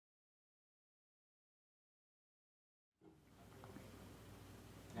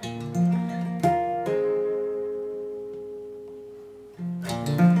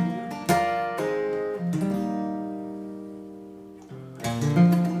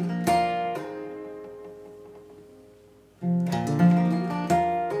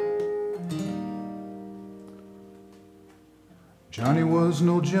Johnny was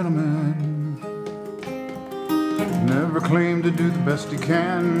no gentleman, never claimed to do the best he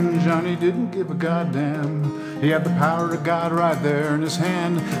can. Johnny didn't give a goddamn. He had the power of God right there in his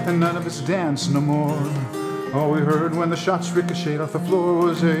hand, and none of us danced no more. All we heard when the shots ricocheted off the floor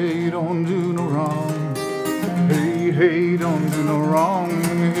was, hey, don't do no wrong. Hey, hey, don't do no wrong.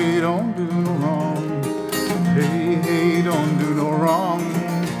 Hey, don't do no wrong. Hey, hey, don't do no wrong.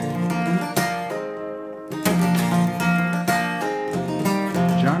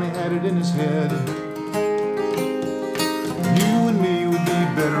 Johnny had it in his head, you and me would be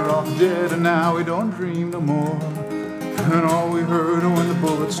better off dead, and now we don't dream no more. And all we heard when the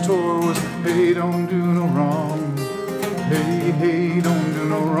bullets tore was, hey, don't do no wrong. Hey, hey, don't do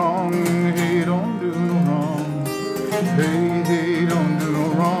no wrong. Hey, don't do no wrong. Hey, hey, don't do no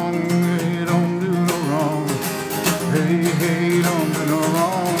wrong. Hey, don't do no wrong. Hey, hey, don't do no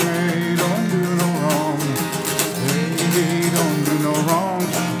wrong. Hey, don't do no wrong. Hey, hey, don't do no wrong.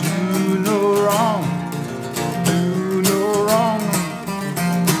 Do no wrong. Do no wrong.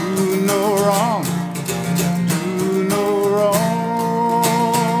 Do no wrong. Do no wrong.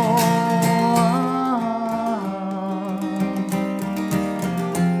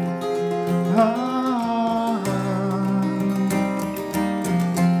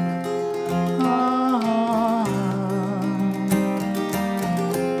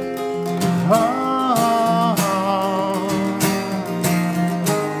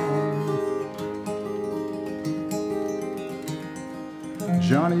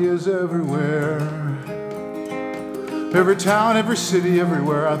 Johnny is everywhere, every town, every city,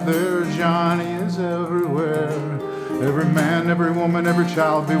 everywhere out there. Johnny is everywhere, every man, every woman, every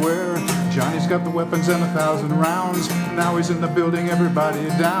child beware. Johnny's got the weapons and 1,000 rounds. Now he's in the building, everybody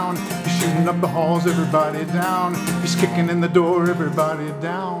down. He's shooting up the halls, everybody down. He's kicking in the door, everybody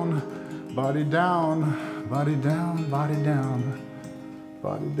down. Body down, body down, body down,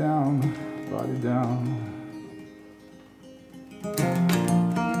 body down, body down.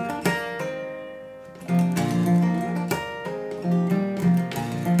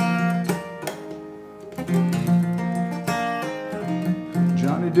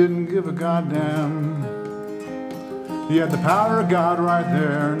 Johnny didn't give a goddamn. He had the power of God right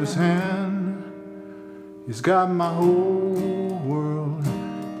there in his hand. He's got my whole world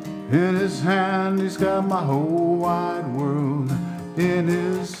in his hand. He's got my whole wide world in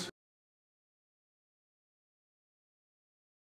his